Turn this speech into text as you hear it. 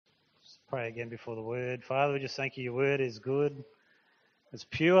Pray again before the word. Father, we just thank you. Your word is good. It's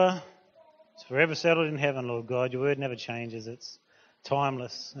pure. It's forever settled in heaven, Lord God. Your word never changes. It's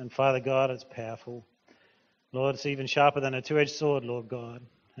timeless. And Father God, it's powerful. Lord, it's even sharper than a two-edged sword, Lord God.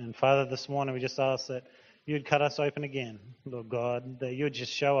 And Father, this morning we just ask that you'd cut us open again, Lord God, that you'd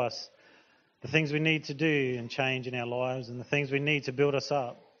just show us the things we need to do and change in our lives and the things we need to build us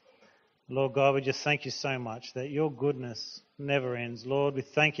up. Lord God, we just thank you so much that your goodness never ends. Lord, we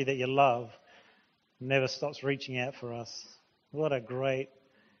thank you that your love never stops reaching out for us. What a great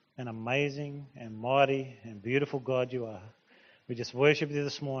and amazing and mighty and beautiful God you are. We just worship you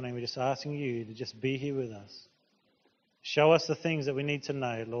this morning. We're just asking you to just be here with us. Show us the things that we need to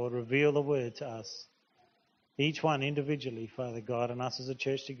know, Lord. Reveal the word to us. Each one individually, Father God, and us as a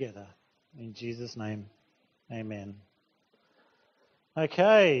church together. In Jesus' name, amen.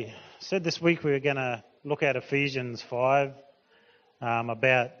 Okay, said this week we were going to look at Ephesians 5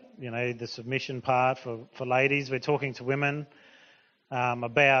 about, the submission part for ladies. We're talking to women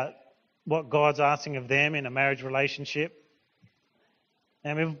about what God's asking of them in a marriage relationship.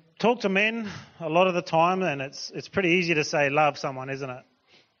 And we've talked to men a lot of the time, and it's pretty easy to say love someone, isn't it?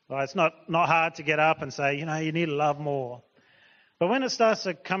 Well, it's not hard to get up and say, you need to love more. But when it starts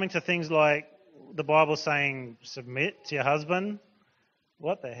to coming to things like the Bible saying submit to your husband,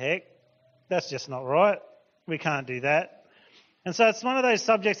 what the heck? That's just not right. We can't do that. And so it's one of those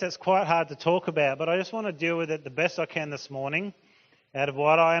subjects that's quite hard to talk about, but I just want to deal with it the best I can this morning out of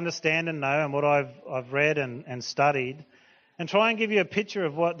what I understand and know and what I've read and studied, and try and give you a picture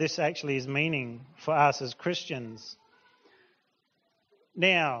of what this actually is meaning for us as Christians.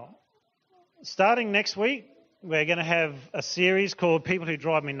 Now, starting next week, we're going to have a series called People Who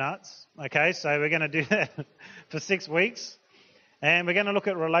Drive Me Nuts. Okay, so we're going to do that for 6 weeks. And we're going to look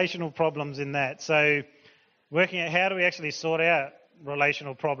at relational problems in that. So working out how do we actually sort out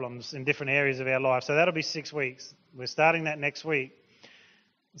relational problems in different areas of our life. So that'll be 6 weeks. We're starting that next week.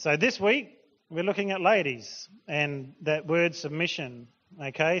 So this week, we're looking at ladies and that word submission.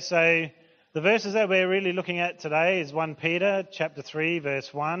 Okay, so the verses that we're really looking at today is 1 Peter chapter 3,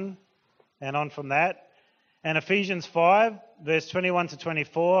 verse 1, and on from that. And Ephesians 5, verse 21 to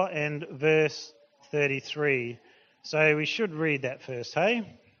 24, and verse 33. So we should read that first,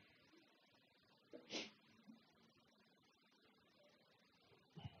 hey?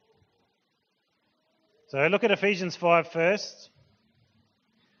 So look at Ephesians 5 first.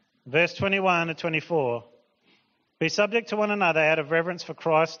 Verse 21 to 24. Be subject to one another out of reverence for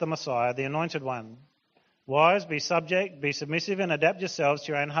Christ the Messiah, the Anointed One. Wives, be submissive and adapt yourselves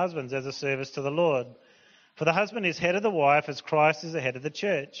to your own husbands as a service to the Lord. For the husband is head of the wife as Christ is the head of the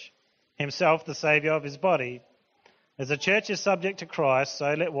church, himself the Saviour of his body. As the church is subject to Christ,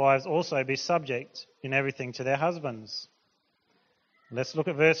 so let wives also be subject in everything to their husbands. Let's look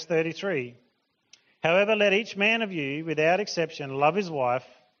at verse 33. However, let each man of you, without exception, love his wife,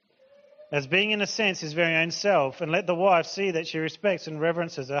 as being in a sense his very own self, and let the wife see that she respects and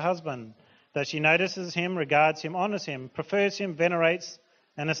reverences her husband, that she notices him, regards him, honours him, prefers him, venerates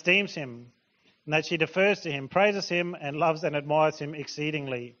and esteems him, and that she defers to him, praises him, and loves and admires him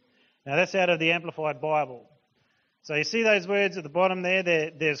exceedingly. Now that's out of the Amplified Bible. So you see those words at the bottom there?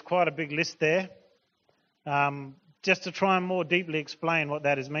 There's quite a big list there, just to try and more deeply explain what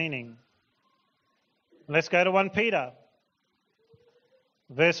that is meaning. Let's go to 1 Peter,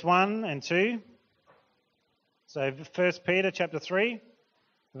 verse 1 and 2. So 1 Peter chapter 3,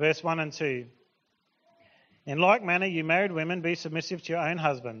 verse 1 and 2. In like manner, you married women, be submissive to your own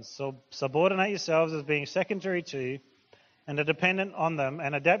husbands. So subordinate yourselves as being secondary to and are dependent on them,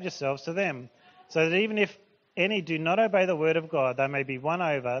 and adapt yourselves to them, so that even if any do not obey the word of God, they may be won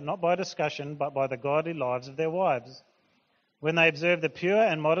over, not by discussion, but by the godly lives of their wives, when they observe the pure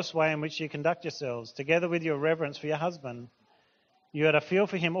and modest way in which you conduct yourselves, together with your reverence for your husband. You are to feel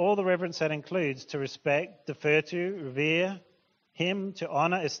for him all the reverence that includes to respect, defer to, revere him, to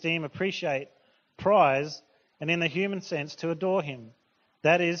honour, esteem, appreciate, prize, and in the human sense, to adore him.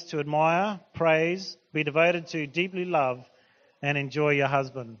 That is, to admire, praise, be devoted to, deeply love, and enjoy your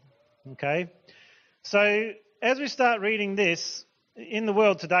husband. Okay? So, as we start reading this, in the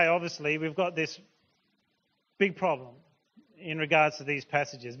world today, obviously, we've got this big problem in regards to these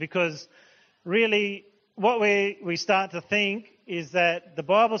passages, because really what we start to think is that the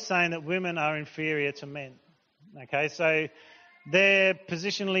Bible's saying that women are inferior to men. Okay, so they're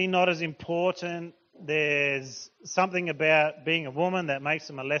positionally not as important. There's something about being a woman that makes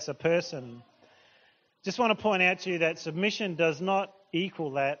them a lesser person. Just want to point out to you that submission does not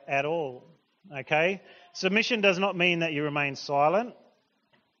equal that at all. Okay? Submission does not mean that you remain silent.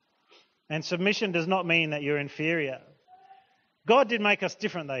 And submission does not mean that you're inferior. God did make us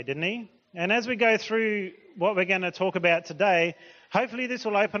different though, didn't he? And as we go through what we're going to talk about today, hopefully this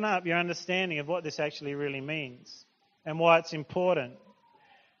will open up your understanding of what this actually really means and why it's important.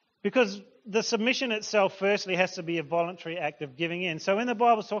 Because the submission itself, firstly, has to be a voluntary act of giving in. So when the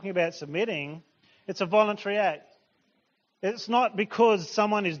Bible's talking about submitting, it's a voluntary act. It's not because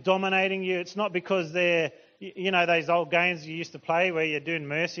someone is dominating you. It's not because they're, those old games you used to play where you're doing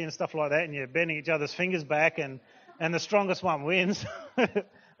mercy and stuff like that and you're bending each other's fingers back and the strongest one wins.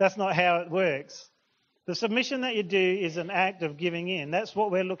 That's not how it works. The submission that you do is an act of giving in. That's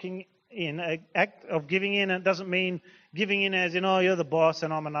what we're looking in, an act of giving in. It doesn't mean giving in as in, oh, you're the boss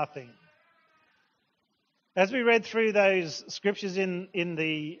and I'm a nothing. As we read through those scriptures in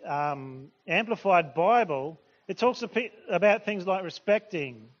the Amplified Bible, it talks about things like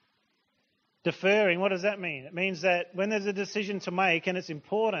respecting, deferring. What does that mean? It means that when there's a decision to make and it's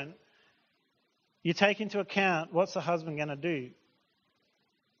important, you take into account what's the husband going to do.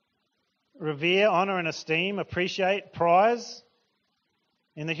 Revere, honour and esteem, appreciate, prize,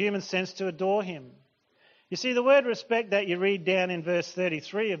 in the human sense to adore him. You see, the word respect that you read down in verse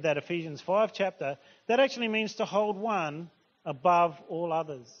 33 of that Ephesians 5 chapter, that actually means to hold one above all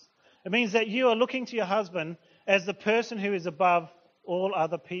others. It means that you are looking to your husband as the person who is above all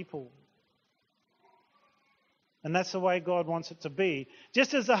other people. And that's the way God wants it to be.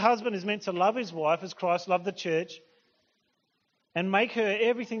 Just as the husband is meant to love his wife as Christ loved the church and make her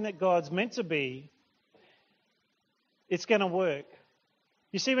everything that God's meant to be, it's going to work.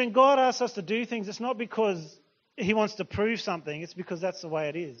 You see, when God asks us to do things, it's not because he wants to prove something, it's because that's the way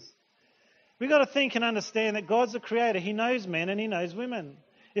it is. We've got to think and understand that God's the creator. He knows men and he knows women.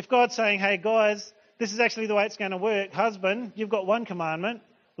 If God's saying, hey guys, this is actually the way it's going to work. Husband, you've got one commandment,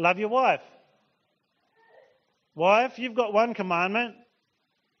 love your wife. Wife, you've got one commandment,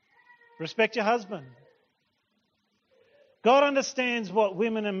 respect your husband. God understands what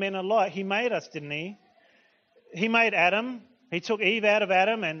women and men are like. He made us, didn't he? He made Adam. He took Eve out of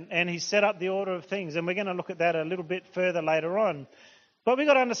Adam and he set up the order of things. And we're going to look at that a little bit further later on. But we've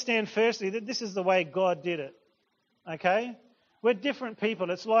got to understand firstly that this is the way God did it. Okay? We're different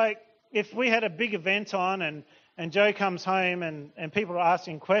people. It's like if we had a big event on and Joe comes home and people are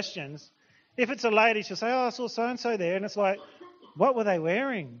asking questions, if it's a lady, she'll say, oh, I saw so-and-so there. And it's like, what were they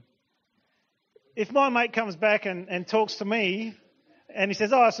wearing? If my mate comes back and talks to me and he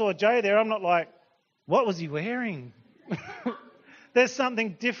says, oh, I saw Joe there, I'm not like, what was he wearing? There's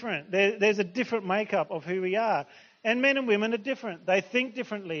something different. There's a different makeup of who we are. And men and women are different. They think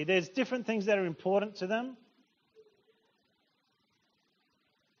differently. There's different things that are important to them.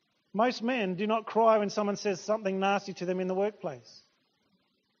 Most men do not cry when someone says something nasty to them in the workplace.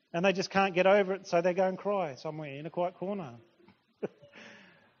 And they just can't get over it, so they go and cry somewhere in a quiet corner.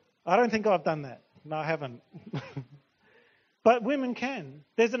 I don't think I've done that. No, I haven't. But women can.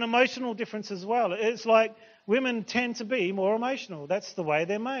 There's an emotional difference as well. It's like women tend to be more emotional. That's the way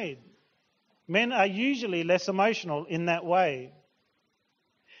they're made. Men are usually less emotional in that way.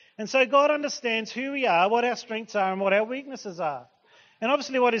 And so God understands who we are, what our strengths are, and what our weaknesses are. And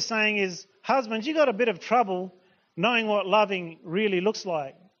obviously what he's saying is, husbands, you've got a bit of trouble knowing what loving really looks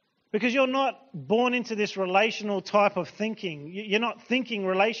like. Because you're not born into this relational type of thinking. You're not thinking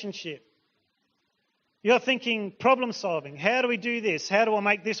relationship. You're thinking problem solving. How do we do this? How do I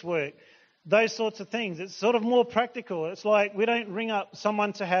make this work? Those sorts of things. It's sort of more practical. It's like we don't ring up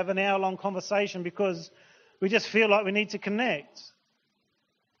someone to have an hour-long conversation because we just feel like we need to connect.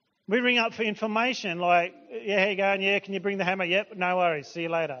 We ring up for information like, yeah, how you going? Yeah, can you bring the hammer? Yep, no worries. See you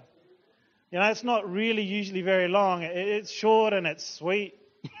later. It's not really usually very long. It's short and it's sweet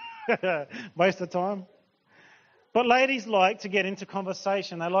most of the time. But ladies like to get into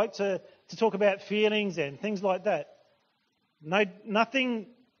conversation. They like to talk about feelings and things like that. No, nothing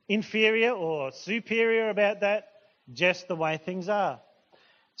inferior or superior about that, just the way things are.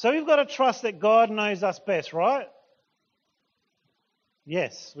 So we've got to trust that God knows us best, right?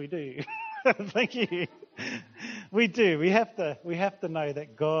 Yes, we do. Thank you. We do. We have to know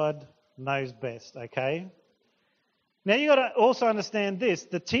that God knows best, okay? Now you've got to also understand this.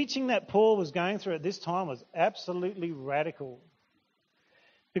 The teaching that Paul was going through at this time was absolutely radical.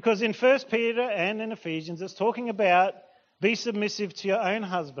 Because in 1 Peter and in Ephesians, it's talking about be submissive to your own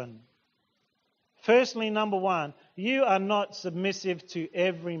husband. Firstly, number one, you are not submissive to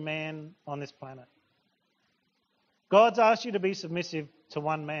every man on this planet. God's asked you to be submissive to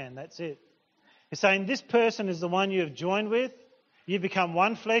one man. That's it. He's saying this person is the one you have joined with. You become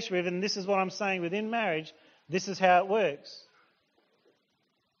one flesh with, and this is what I'm saying within marriage. This is how it works.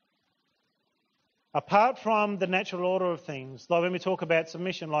 Apart from the natural order of things, like when we talk about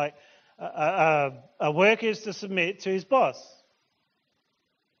submission, like a worker is to submit to his boss.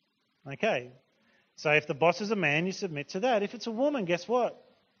 Okay. So if the boss is a man, you submit to that. If it's a woman, guess what?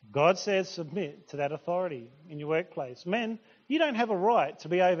 God says submit to that authority in your workplace. Men, you don't have a right to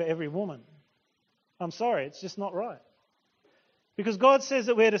be over every woman. I'm sorry, it's just not right. Because God says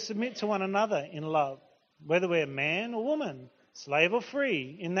that we're to submit to one another in love, whether we're man or woman, slave or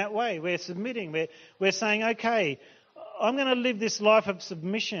free. In that way, we're submitting. We're saying, okay, I'm going to live this life of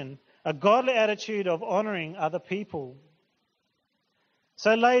submission, a godly attitude of honouring other people.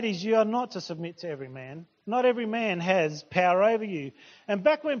 So ladies, you are not to submit to every man. Not every man has power over you. And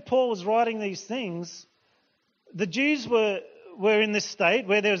back when Paul was writing these things, the Jews were in this state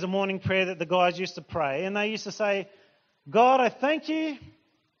where there was a morning prayer that the guys used to pray, and they used to say, God, I thank you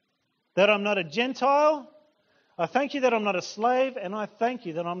that I'm not a Gentile. I thank you that I'm not a slave, and I thank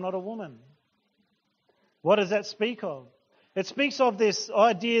you that I'm not a woman. What does that speak of? It speaks of this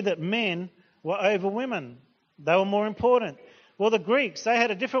idea that men were over women. They were more important. Well, the Greeks, they had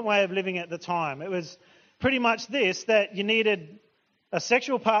a different way of living at the time. It was pretty much this, that you needed a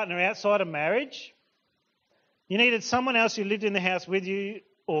sexual partner outside of marriage. You needed someone else who lived in the house with you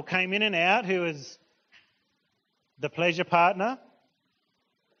or came in and out who was the pleasure partner.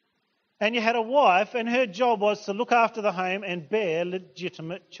 And you had a wife, and her job was to look after the home and bear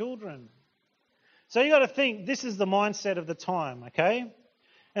legitimate children. So you got to think, this is the mindset of the time, okay?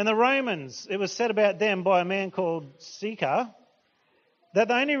 And the Romans, it was said about them by a man called Seneca, that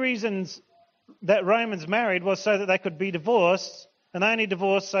the only reasons that Romans married was so that they could be divorced, and they only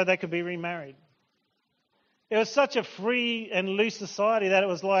divorced so they could be remarried. It was such a free and loose society that it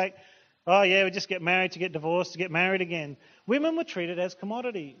was like, oh yeah, we just get married to get divorced, to get married again. Women were treated as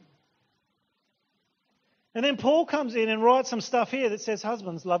commodity. And then Paul comes in and writes some stuff here that says,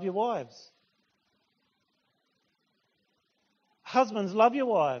 husbands, love your wives. Husbands, love your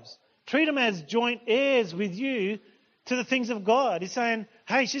wives. Treat them as joint heirs with you to the things of God. He's saying,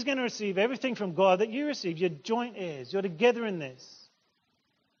 hey, she's going to receive everything from God that you receive. You're joint heirs. You're together in this.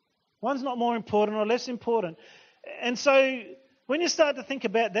 One's not more important or less important. And so when you start to think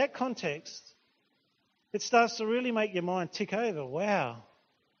about that context, it starts to really make your mind tick over. Wow.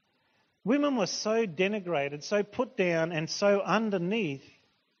 Women were so denigrated, so put down and so underneath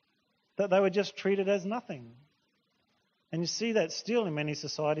that they were just treated as nothing. And you see that still in many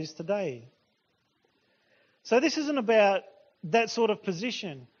societies today. So this isn't about that sort of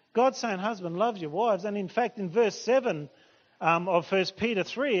position. God's saying, husband, love your wives. And in fact, in verse 7 of 1 Peter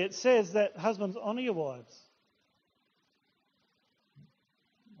 3, it says that husbands, honour your wives.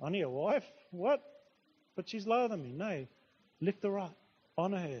 Honour your wife? What? But she's lower than me. No. Lift her up.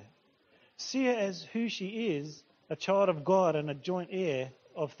 Honour her. See her as who she is, a child of God and a joint heir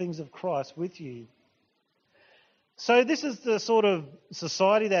of things of Christ with you. So this is the sort of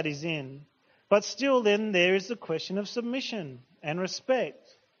society that he's in. But still then there is the question of submission and respect.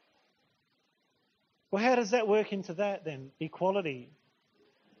 Well, how does that work into that then? Equality.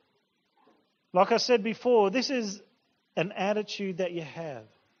 Like I said before, this is an attitude that you have.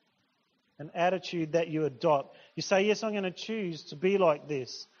 An attitude that you adopt. You say, yes, I'm going to choose to be like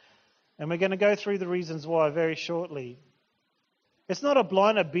this. And we're going to go through the reasons why very shortly. It's not a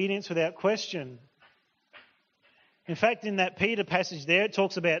blind obedience without question. In fact, in that Peter passage there, it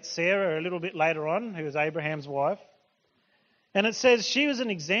talks about Sarah a little bit later on, who was Abraham's wife. And it says she was an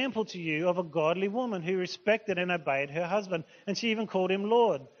example to you of a godly woman who respected and obeyed her husband. And she even called him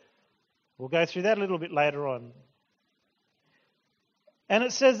Lord. We'll go through that a little bit later on. And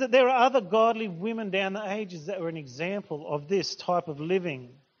it says that there are other godly women down the ages that were an example of this type of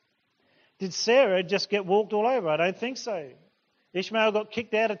living. Did Sarah just get walked all over? I don't think so. Ishmael got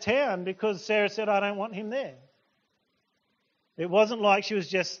kicked out of town because Sarah said, I don't want him there. It wasn't like she was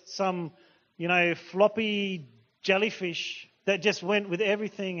just some, floppy jellyfish that just went with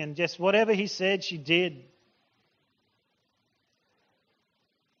everything and just whatever he said, she did.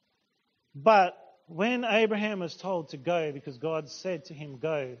 But when Abraham was told to go because God said to him,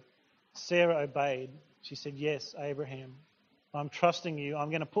 go, Sarah obeyed. She said, yes, Abraham, I'm trusting you. I'm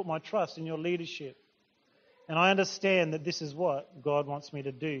going to put my trust in your leadership. And I understand that this is what God wants me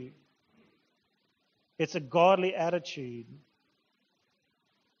to do. It's a godly attitude.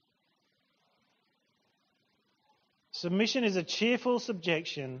 Submission is a cheerful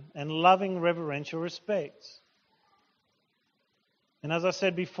subjection and loving reverential respect. And as I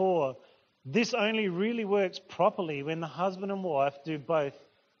said before, this only really works properly when the husband and wife do both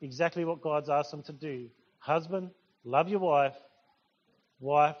exactly what God's asked them to do. Husband, love your wife.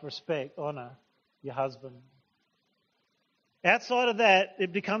 Wife, respect, honour your husband. Outside of that,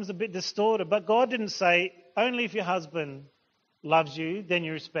 it becomes a bit distorted. But God didn't say, only if your husband loves you, then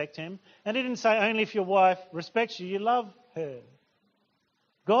you respect him. And he didn't say, only if your wife respects you, you love her.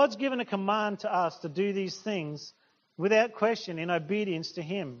 God's given a command to us to do these things without question in obedience to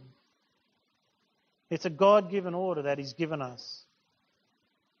him. It's a God-given order that he's given us.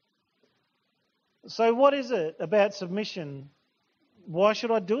 So what is it about submission? Why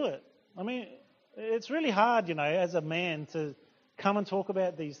should I do it? I mean, it's really hard, as a man to come and talk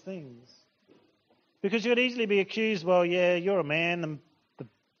about these things. Because you'd easily be accused, well, yeah, you're a man.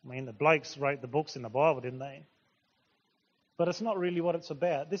 The blokes wrote the books in the Bible, didn't they? But it's not really what it's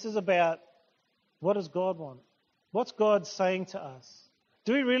about. This is about, what does God want? What's God saying to us?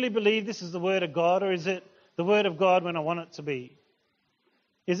 Do we really believe this is the Word of God, or is it the Word of God when I want it to be?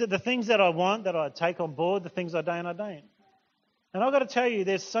 Is it the things that I want that I take on board, the things I don't? And I've got to tell you,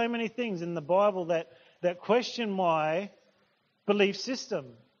 there's so many things in the Bible that question my belief system.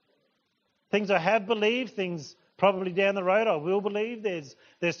 Things I have believed, things probably down the road I will believe.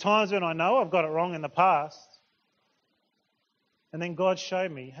 There's times when I know I've got it wrong in the past. And then God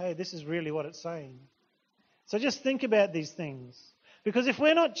showed me, hey, this is really what it's saying. So just think about these things. Because if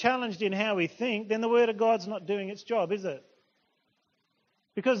we're not challenged in how we think, then the Word of God's not doing its job, is it?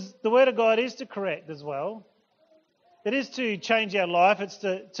 Because the Word of God is to correct as well. It is to change our life. It's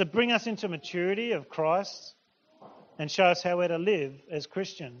to bring us into maturity of Christ and show us how we're to live as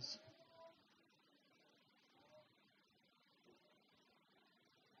Christians.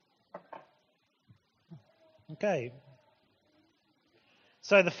 Okay.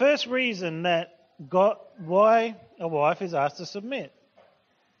 So the first reason why a wife is asked to submit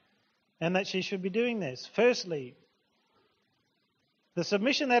and that she should be doing this. Firstly, the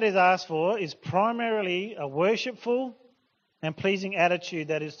submission that is asked for is primarily a worshipful and pleasing attitude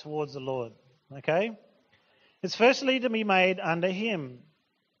that is towards the Lord. Okay? It's firstly to be made under him.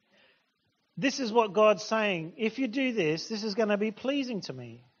 This is what God's saying. If you do this, this is going to be pleasing to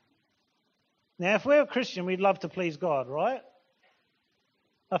me. Now, if we're a Christian, we'd love to please God, right?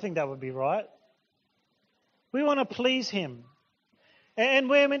 I think that would be right. We want to please him. And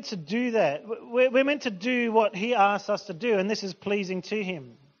we're meant to do that. We're meant to do what he asks us to do, and this is pleasing to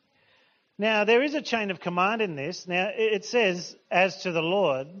him. Now, there is a chain of command in this. Now, it says, as to the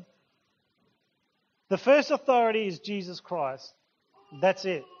Lord. The first authority is Jesus Christ. That's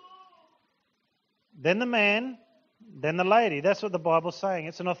it. Then the man, then the lady. That's what the Bible's saying.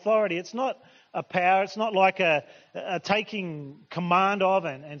 It's an authority. It's not a power. It's not like a taking command of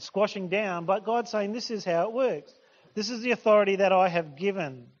and squashing down. But God's saying this is how it works. This is the authority that I have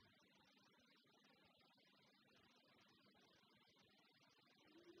given.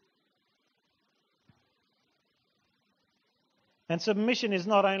 And submission is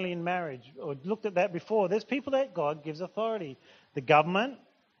not only in marriage. I looked at that before. There's people that God gives authority. The government,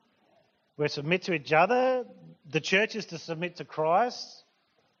 we submit to each other. The church is to submit to Christ.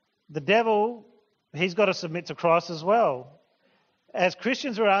 The devil, he's got to submit to Christ as well. As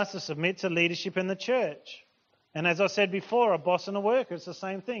Christians, we're asked to submit to leadership in the church. And as I said before, a boss and a worker, it's the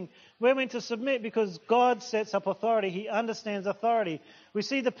same thing. We're meant to submit because God sets up authority. He understands authority. We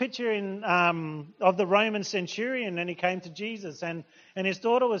see the picture of the Roman centurion when he came to Jesus and his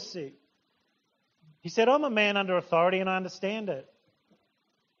daughter was sick. He said, I'm a man under authority and I understand it.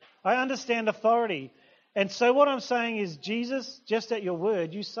 I understand authority. And so what I'm saying is, Jesus, just at your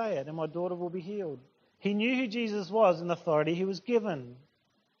word, you say it and my daughter will be healed. He knew who Jesus was and the authority he was given.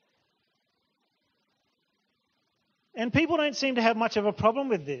 And people don't seem to have much of a problem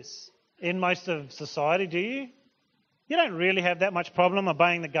with this in most of society, do you? You don't really have that much problem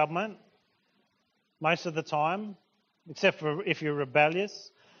obeying the government most of the time, except for if you're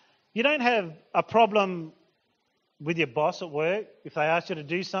rebellious. You don't have a problem with your boss at work. If they ask you to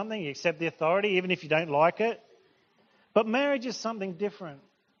do something, you accept the authority, even if you don't like it. But marriage is something different.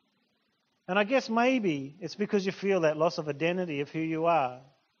 And I guess maybe it's because you feel that loss of identity of who you are.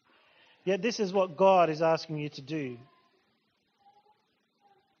 Yet this is what God is asking you to do.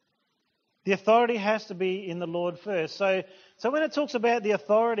 The authority has to be in the Lord first. So when it talks about the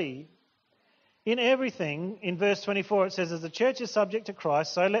authority in everything, in verse 24 it says, as the church is subject to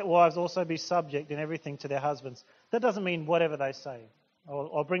Christ, so let wives also be subject in everything to their husbands. That doesn't mean whatever they say.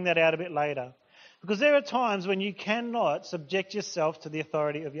 I'll bring that out a bit later. Because there are times when you cannot subject yourself to the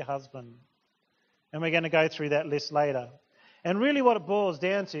authority of your husband. And we're going to go through that list later. And really what it boils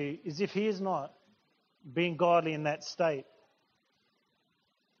down to is if he is not being godly in that state.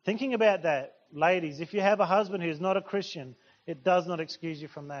 Thinking about that, ladies, if you have a husband who is not a Christian, it does not excuse you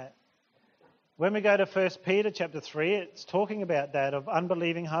from that. When we go to 1 Peter chapter 3, it's talking about that, of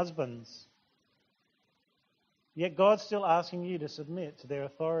unbelieving husbands. Yet God's still asking you to submit to their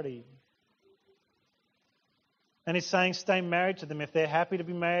authority. And he's saying stay married to them. If they're happy to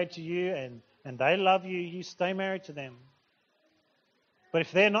be married to you and they love you, you stay married to them. But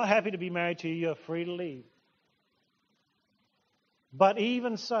if they're not happy to be married to you, you're free to leave. But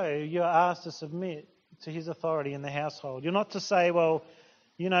even so, you're asked to submit to his authority in the household. You're not to say, well,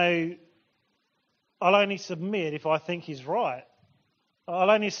 I'll only submit if I think he's right.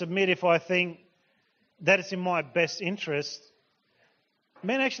 I'll only submit if I think that it's in my best interest.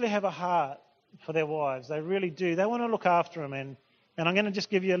 Men actually have a heart for their wives. They really do. They want to look after them. And I'm going to just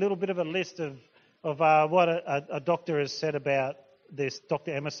give you a little bit of a list of what a doctor has said about this,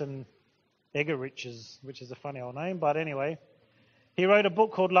 Dr. Emerson Eggerichs, which is a funny old name. But anyway, he wrote a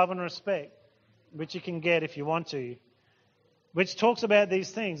book called Love and Respect, which you can get if you want to, which talks about these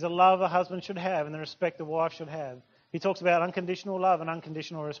things, the love a husband should have and the respect a wife should have. He talks about unconditional love and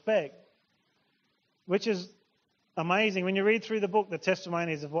unconditional respect, which is amazing. When you read through the book, the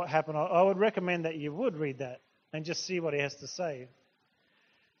testimonies of what happened, I would recommend that you would read that and just see what he has to say.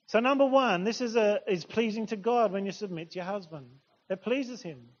 So number one, this is pleasing to God when you submit to your husband. It pleases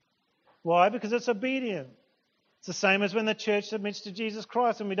him. Why? Because it's obedient. It's the same as when the church submits to Jesus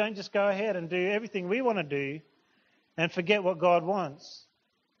Christ and we don't just go ahead and do everything we want to do and forget what God wants.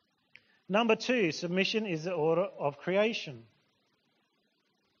 Number two, submission is the order of creation.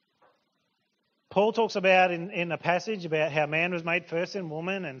 Paul talks about in a passage about how man was made first in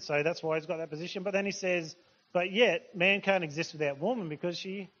woman, and so that's why he's got that position. But then he says, but yet man can't exist without woman because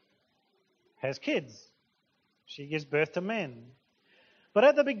she has kids. She gives birth to men. But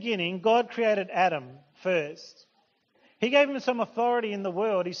at the beginning, God created Adam first. He gave him some authority in the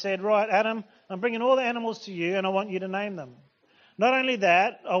world. He said, right, Adam, I'm bringing all the animals to you and I want you to name them. Not only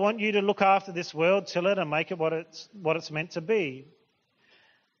that, I want you to look after this world, till it and make it what it's meant to be.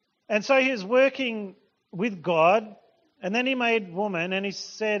 And so he was working with God, and then he made woman and he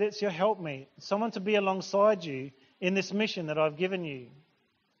said, it's your helpmate, someone to be alongside you in this mission that I've given you.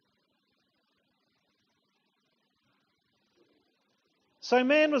 So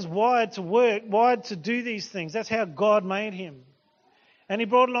man was wired to work, wired to do these things. That's how God made him. And he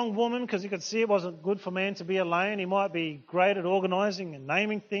brought along woman because he could see it wasn't good for man to be alone. He might be great at organising and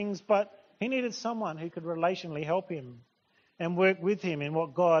naming things, but he needed someone who could relationally help him and work with him in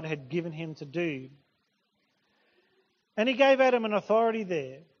what God had given him to do. And he gave Adam an authority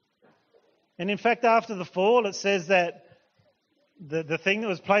there. And in fact, after the fall, it says that the thing that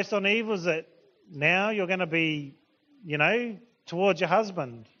was placed on Eve was that now you're going to be, towards your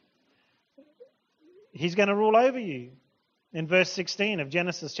husband. He's going to rule over you. In verse 16 of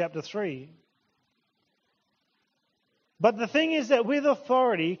Genesis chapter 3. But the thing is that with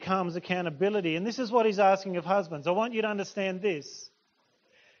authority comes accountability. And this is what he's asking of husbands. I want you to understand this.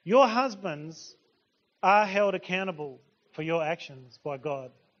 Your husbands are held accountable for your actions by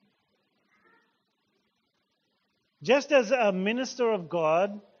God. Just as a minister of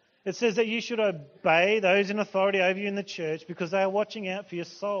God, it says that you should obey those in authority over you in the church because they are watching out for your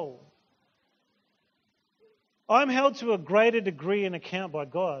soul. I'm held to a greater degree in account by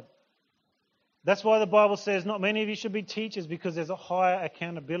God. That's why the Bible says not many of you should be teachers, because there's a higher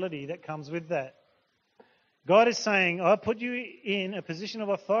accountability that comes with that. God is saying, I put you in a position of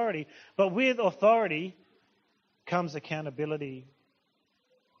authority, but with authority comes accountability.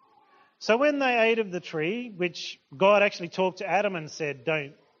 So when they ate of the tree, which God actually talked to Adam and said,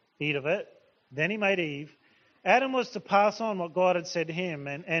 don't eat of it, then he made Eve. Adam was to pass on what God had said to him,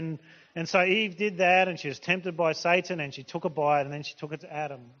 and so Eve did that, and she was tempted by Satan, and she took a bite, and then she took it to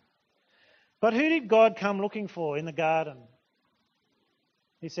Adam. But who did God come looking for in the garden?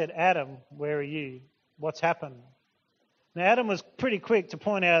 He said, Adam, where are you? What's happened? Now, Adam was pretty quick to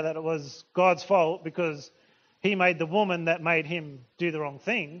point out that it was God's fault because he made the woman that made him do the wrong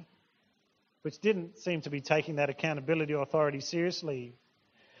thing, which didn't seem to be taking that accountability or authority seriously.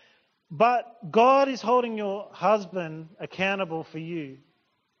 But God is holding your husband accountable for you.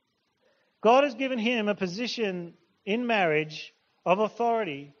 God has given him a position in marriage of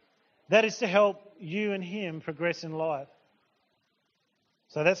authority that is to help you and him progress in life.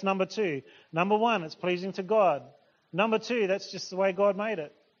 So that's number two. Number one, it's pleasing to God. Number two, that's just the way God made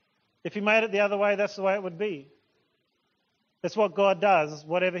it. If he made it the other way, that's the way it would be. That's what God does,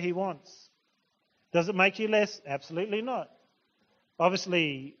 whatever he wants. Does it make you less? Absolutely not.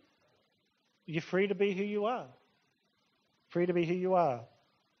 Obviously, you're free to be who you are. Free to be who you are.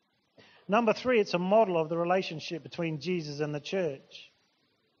 Number three, it's a model of the relationship between Jesus and the church.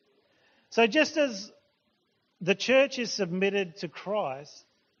 So just as the church is submitted to Christ,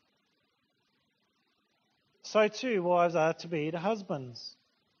 so too wives are to be to husbands.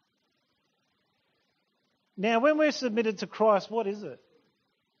 Now, when we're submitted to Christ, what is it?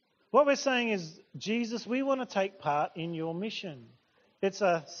 What we're saying is, Jesus, we want to take part in your mission. It's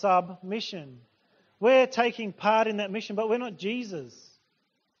a sub-mission. We're taking part in that mission, but we're not Jesus.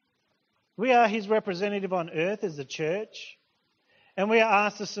 We are his representative on earth as the church, and we are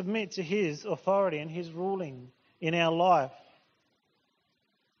asked to submit to his authority and his ruling in our life.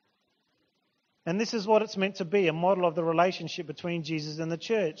 And this is what it's meant to be, a model of the relationship between Jesus and the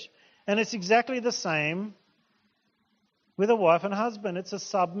church. And it's exactly the same with a wife and husband. It's a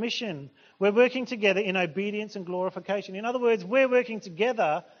submission. We're working together in obedience and glorification. In other words, we're working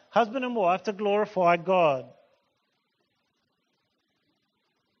together, husband and wife, to glorify God.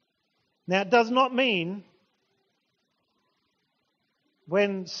 Now, it does not mean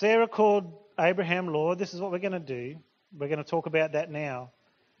when Sarah called Abraham Lord, this is what we're going to do. We're going to talk about that now.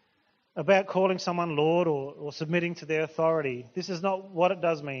 About calling someone Lord or submitting to their authority. This is not what it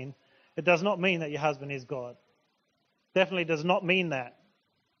does mean. It does not mean that your husband is God. Definitely does not mean that.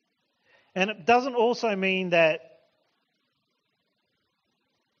 And it doesn't also mean that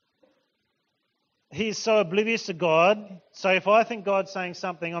he is so oblivious to God, so if I think God's saying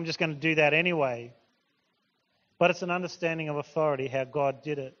something, I'm just going to do that anyway. But it's an understanding of authority, how God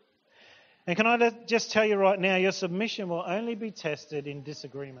did it. And can I just tell you right now, your submission will only be tested in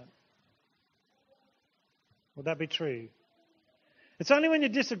disagreement. Would that be true? It's only when you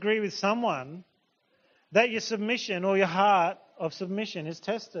disagree with someone that your submission or your heart of submission is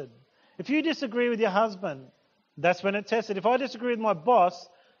tested. If you disagree with your husband, that's when it's tested. If I disagree with my boss,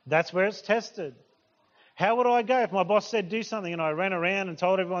 that's where it's tested. How would I go if my boss said do something and I ran around and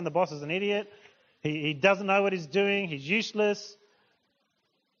told everyone the boss is an idiot? He doesn't know what he's doing. He's useless.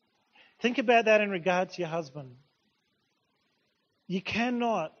 Think about that in regard to your husband. You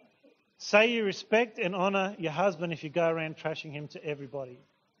cannot say you respect and honour your husband if you go around trashing him to everybody.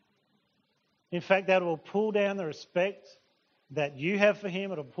 In fact, that will pull down the respect that you have for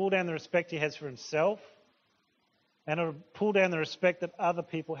him. It'll pull down the respect he has for himself. And it'll pull down the respect that other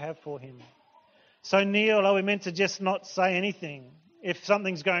people have for him. So, Neil, are we meant to just not say anything if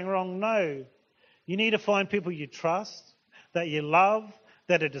something's going wrong? No. You need to find people you trust, that you love,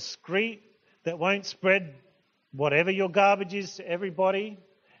 that are discreet, that won't spread whatever your garbage is to everybody,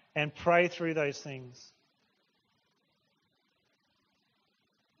 and pray through those things.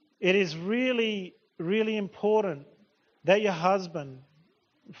 It is really, really important that your husband,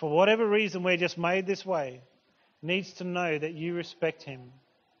 for whatever reason we're just made this way, needs to know that you respect him.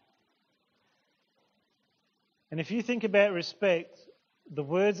 And if you think about respect, the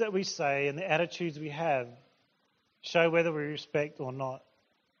words that we say and the attitudes we have show whether we respect or not.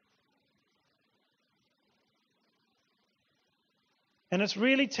 And it's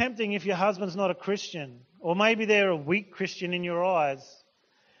really tempting if your husband's not a Christian, or maybe they're a weak Christian in your eyes,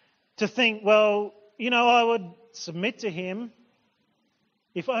 to think, well, I would submit to him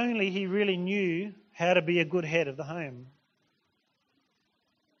if only he really knew how to be a good head of the home.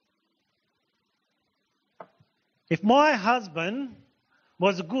 If my husband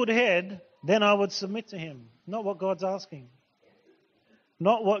was a good head, then I would submit to him. Not what God's asking.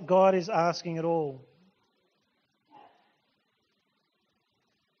 Not what God is asking at all.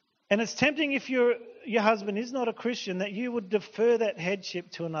 And it's tempting if your husband is not a Christian that you would defer that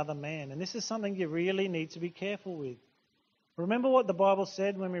headship to another man. And this is something you really need to be careful with. Remember what the Bible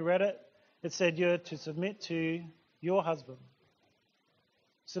said when we read it? It said you're to submit to your husband.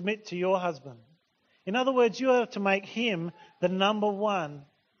 Submit to your husband. In other words, you have to make him the number one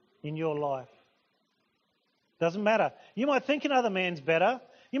in your life. Doesn't matter. You might think another man's better.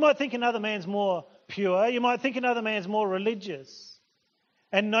 You might think another man's more pure. You might think another man's more religious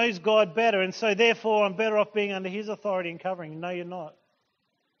and knows God better, and so therefore I'm better off being under his authority and covering. No, you're not.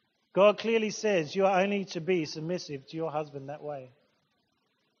 God clearly says you are only to be submissive to your husband that way.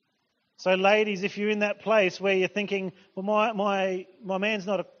 So ladies, if you're in that place where you're thinking, well, my man's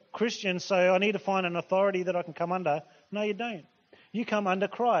not a Christian, so I need to find an authority that I can come under. No, you don't. You come under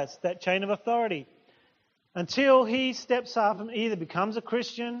Christ, that chain of authority. Until he steps up and either becomes a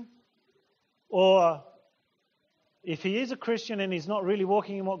Christian, or if he is a Christian and he's not really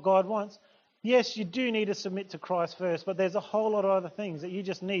walking in what God wants, yes, you do need to submit to Christ first, but there's a whole lot of other things that you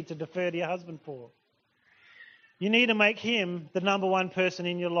just need to defer to your husband for. You need to make him the number one person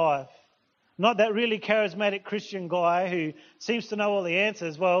in your life. Not that really charismatic Christian guy who seems to know all the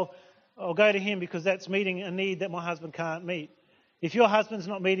answers. Well, I'll go to him because that's meeting a need that my husband can't meet. If your husband's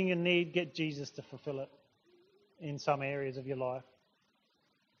not meeting your need, get Jesus to fulfill it in some areas of your life.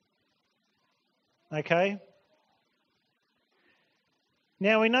 Okay?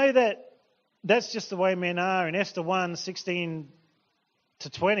 Now we know that that's just the way men are. In Esther 1:16 to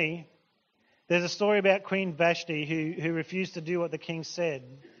 20, there's a story about Queen Vashti who refused to do what the king said.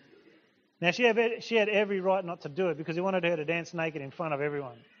 Now, she had every right not to do it because he wanted her to dance naked in front of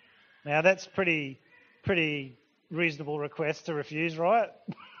everyone. Now, that's pretty reasonable request to refuse, right?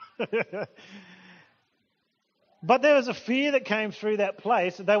 But there was a fear that came through that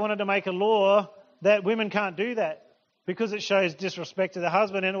place that they wanted to make a law that women can't do that because it shows disrespect to the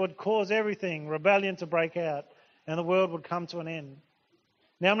husband, and it would cause everything, rebellion to break out, and the world would come to an end.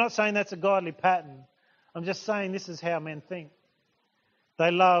 Now, I'm not saying that's a godly pattern. I'm just saying this is how men think.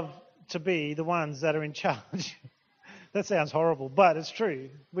 They love to be the ones that are in charge. That sounds horrible, but it's true.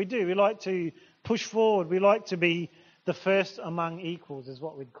 We do. We like to push forward. We like to be the first among equals, is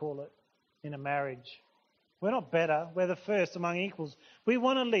what we'd call it in a marriage. We're not better. We're the first among equals. We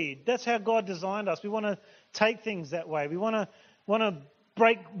want to lead. That's how God designed us. We want to take things that way. We want to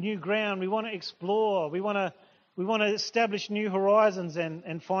break new ground. We want to explore. We want to establish new horizons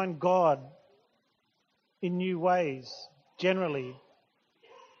and find God in new ways, generally.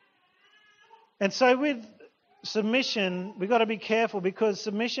 And so with submission, we've got to be careful, because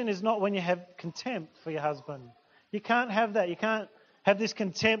submission is not when you have contempt for your husband. You can't have that. You can't have this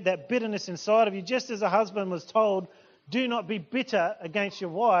contempt, that bitterness inside of you. Just as a husband was told, do not be bitter against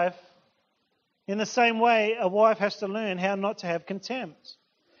your wife, in the same way, a wife has to learn how not to have contempt.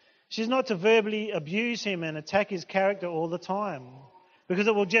 She's not to verbally abuse him and attack his character all the time, because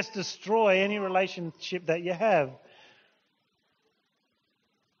it will just destroy any relationship that you have.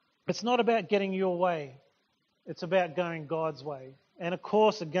 It's not about getting your way. It's about going God's way. And of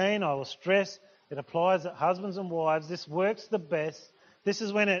course, again, I will stress, it applies to husbands and wives. This works the best. This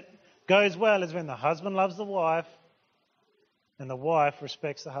is when it goes well, is when the husband loves the wife and the wife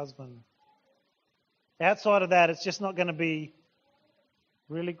respects the husband. Outside of that, it's just not going to be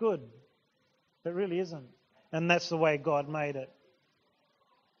really good. It really isn't. And that's the way God made it.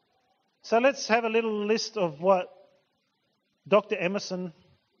 So let's have a little list of what Dr. Emerson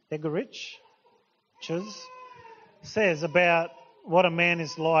Eggerichs says about what a man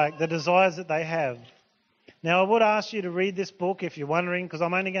is like, the desires that they have. Now, I would ask you to read this book if you're wondering, because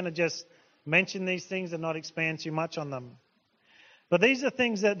I'm only going to just mention these things and not expand too much on them. But these are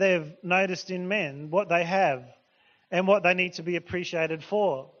things that they've noticed in men, what they have, and what they need to be appreciated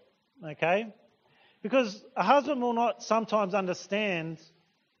for. Okay? Because a husband will not sometimes understand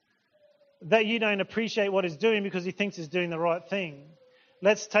that you don't appreciate what he's doing because he thinks he's doing the right thing.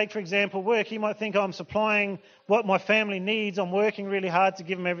 Let's take, for example, work. He might think, I'm supplying what my family needs. I'm working really hard to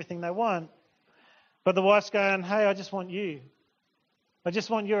give them everything they want. But the wife's going, hey, I just want you. I just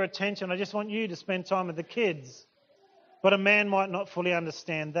want your attention. I just want you to spend time with the kids. But a man might not fully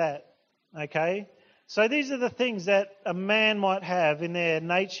understand that. Okay? So these are the things that a man might have in their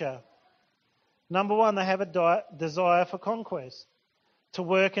nature. Number one, they have a desire for conquest, to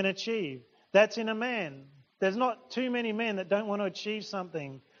work and achieve. That's in a man. There's not too many men that don't want to achieve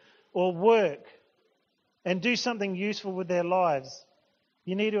something or work and do something useful with their lives.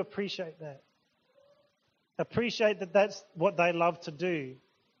 You need to appreciate that. Appreciate that that's what they love to do.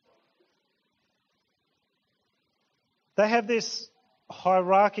 They have this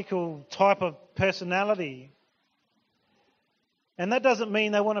hierarchical type of personality. And that doesn't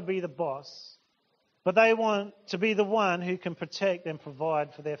mean they want to be the boss, but they want to be the one who can protect and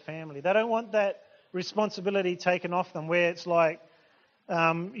provide for their family. They don't want that responsibility taken off them where it's like,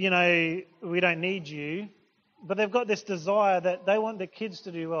 we don't need you. But they've got this desire that they want their kids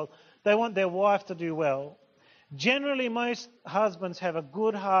to do well. They want their wife to do well. Generally, most husbands have a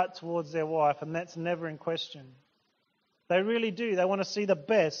good heart towards their wife, and that's never in question. They really do. They want to see the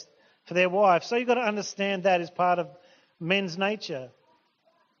best for their wife. So you've got to understand that is part of men's nature.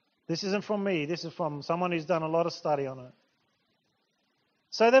 This isn't from me. This is from someone who's done a lot of study on it.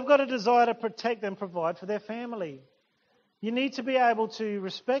 So they've got a desire to protect and provide for their family. You need to be able to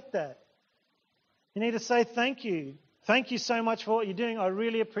respect that. You need to say thank you. Thank you so much for what you're doing. I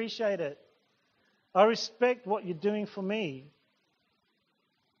really appreciate it. I respect what you're doing for me.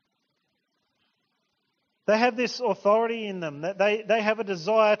 They have this authority in them. That they have a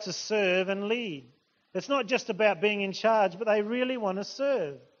desire to serve and lead. It's not just about being in charge, but they really want to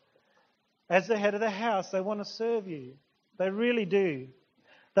serve. As the head of the house, they want to serve you. They really do.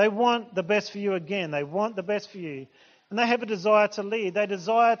 They want the best for you again. They want the best for you. And they have a desire to lead. They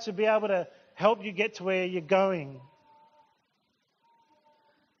desire to be able to help you get to where you're going.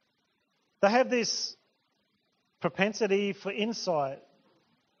 They have this propensity for insight.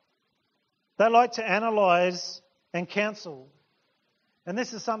 They like to analyse and counsel. And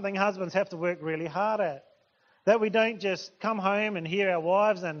this is something husbands have to work really hard at. That we don't just come home and hear our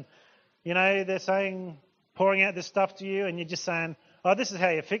wives and, they're saying, pouring out this stuff to you and you're just saying, oh, this is how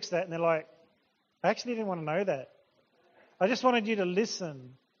you fix that. And they're like, I actually didn't want to know that. I just wanted you to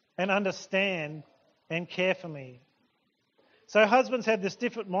listen and understand and care for me. So husbands have this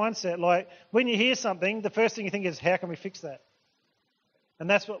different mindset. Like when you hear something, the first thing you think is, how can we fix that? And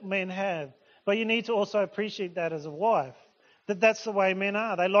that's what men have. But you need to also appreciate that as a wife, that that's the way men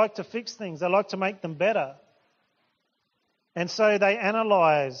are. They like to fix things. They like to make them better. And so they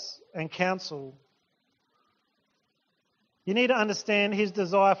analyse and counsel. You need to understand his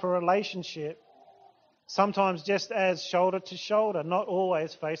desire for a relationship, sometimes just as shoulder to shoulder, not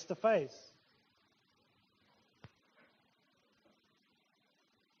always face to face.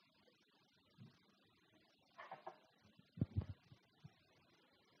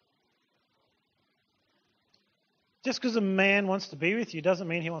 Just because a man wants to be with you doesn't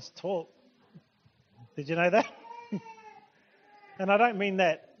mean he wants to talk. Did you know that? And I don't mean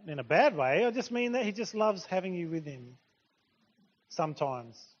that in a bad way. I just mean that he just loves having you with him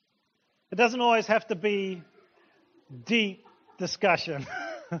sometimes. It doesn't always have to be deep discussion,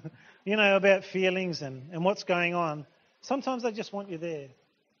 about feelings and what's going on. Sometimes they just want you there.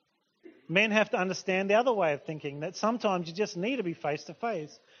 Men have to understand the other way of thinking, that sometimes you just need to be face to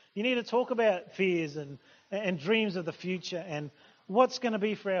face. You need to talk about fears and dreams of the future and what's going to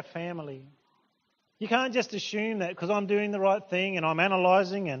be for our family. You can't just assume that because I'm doing the right thing and I'm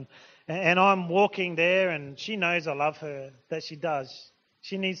analysing and I'm walking there and she knows I love her, that she does.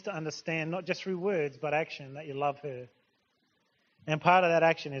 She needs to understand, not just through words, but action, that you love her. And part of that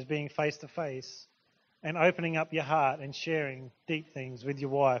action is being face to face and opening up your heart and sharing deep things with your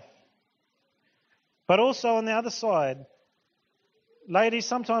wife. But also on the other side, ladies,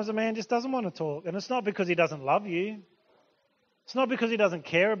 sometimes a man just doesn't want to talk. And it's not because he doesn't love you. It's not because he doesn't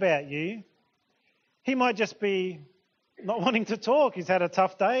care about you. He might just be not wanting to talk. He's had a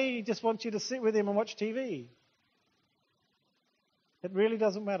tough day. He just wants you to sit with him and watch TV. It really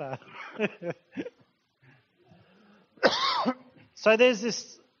doesn't matter. So there's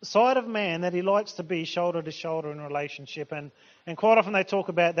this side of man that he likes to be shoulder to shoulder in a relationship. And quite often they talk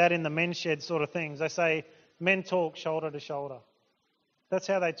about that in the men's shed sort of things. They say men talk shoulder to shoulder. That's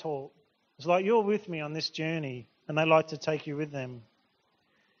how they talk. It's like, you're with me on this journey, and they like to take you with them.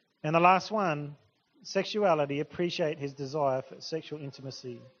 And the last one, sexuality, appreciate his desire for sexual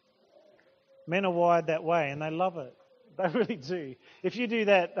intimacy. Men are wired that way, and they love it. They really do. If you do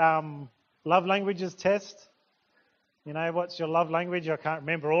that love languages test, what's your love language? I can't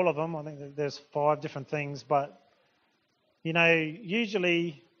remember all of them. I think there's 5 different things. But,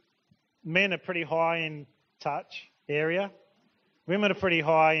 usually men are pretty high in touch area. Women are pretty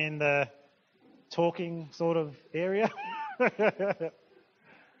high in the talking sort of area.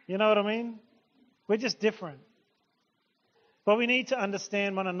 You know what I mean? We're just different. But we need to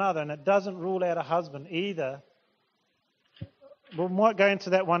understand one another, and it doesn't rule out a husband either. We might go into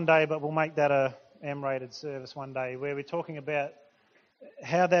that one day, but we'll make that a M-rated service one day, where we're talking about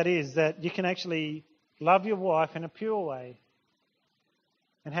how that is, that you can actually love your wife in a pure way,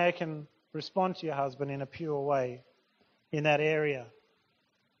 and how you can respond to your husband in a pure way in that area.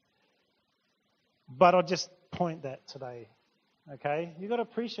 But I'll just point that today, okay? You've got to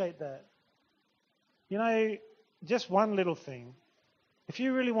appreciate that. Just one little thing. If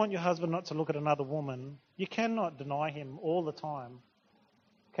you really want your husband not to look at another woman, you cannot deny him all the time,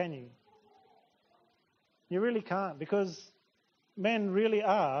 can you? You really can't, because men really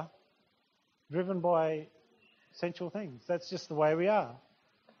are driven by sensual things. That's just the way we are.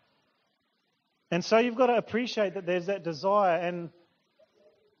 And so you've got to appreciate that there's that desire,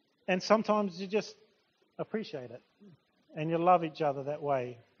 and sometimes you just appreciate it, and you love each other that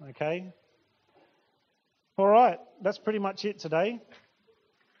way, okay? All right, that's pretty much it today.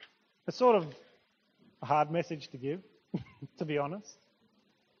 It's sort of a hard message to give, to be honest.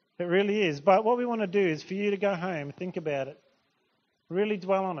 It really is. But what we want to do is for you to go home, think about it, really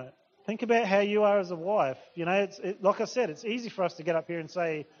dwell on it. Think about how you are as a wife. Like I said, it's easy for us to get up here and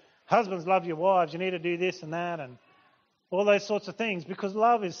say, husbands, love your wives, you need to do this and that and all those sorts of things, because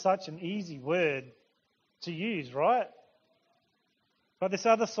love is such an easy word to use, right? But this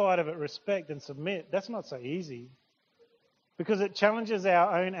other side of it, respect and submit, that's not so easy, because it challenges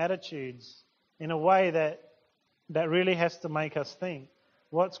our own attitudes in a way that really has to make us think,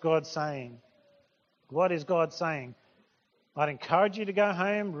 what's God saying? What is God saying? I'd encourage you to go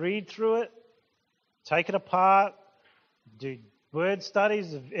home, read through it, take it apart, do word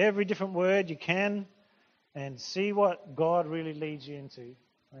studies of every different word you can, and see what God really leads you into,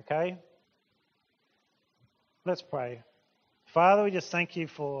 okay? Let's pray. Father, we just thank you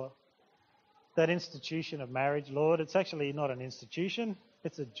for that institution of marriage, Lord. It's actually not an institution,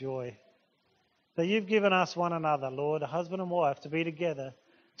 it's a joy. That you've given us one another, Lord, a husband and wife, to be together,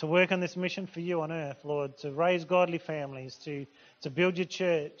 to work on this mission for you on earth, Lord, to raise godly families, to build your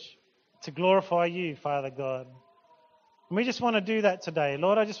church, to glorify you, Father God. And we just want to do that today.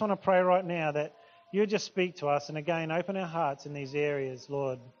 Lord, I just want to pray right now that you just speak to us and again open our hearts in these areas,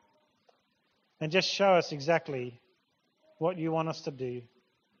 Lord, and just show us exactly what you want us to do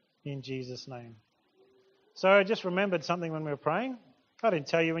in Jesus' name. So I just remembered something when we were praying. I didn't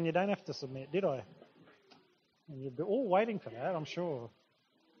tell you when you don't have to submit, did I? And you're all waiting for that, I'm sure.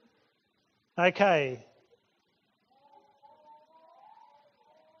 Okay.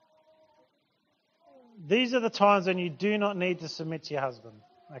 These are the times when you do not need to submit to your husband.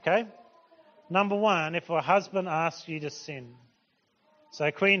 Okay? Number one, if a husband asks you to sin.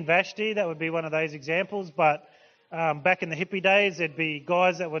 So Queen Vashti, that would be one of those examples, but back in the hippie days, there'd be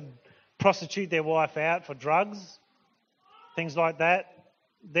guys that would prostitute their wife out for drugs, things like that.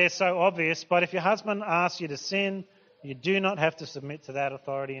 They're so obvious, but if your husband asks you to sin, you do not have to submit to that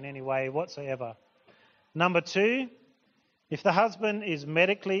authority in any way whatsoever. Number two, if the husband is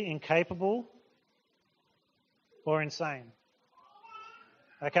medically incapable or insane.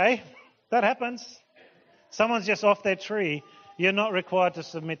 Okay? That happens. Someone's just off their tree. You're not required to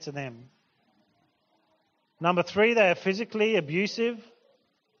submit to them. Number three, they are physically abusive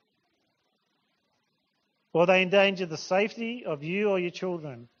or they endanger the safety of you or your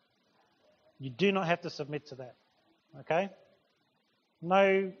children. You do not have to submit to that. Okay?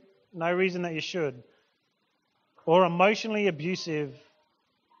 No reason that you should. Or emotionally abusive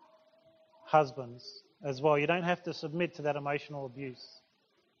husbands as well. You don't have to submit to that emotional abuse.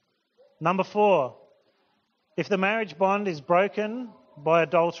 Number four, if the marriage bond is broken by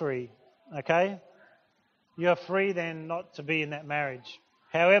adultery, okay, you're free then not to be in that marriage.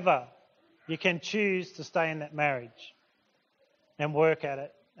 However, you can choose to stay in that marriage and work at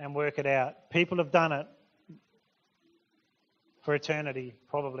it and work it out. People have done it for eternity,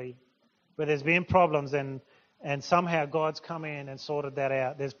 probably, where there's been problems and somehow God's come in and sorted that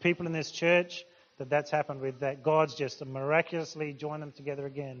out. There's people in this church that's happened with, that God's just miraculously joined them together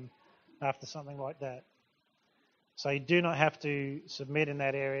again after something like that. So you do not have to submit in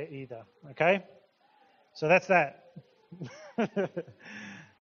that area either, okay? So that's that.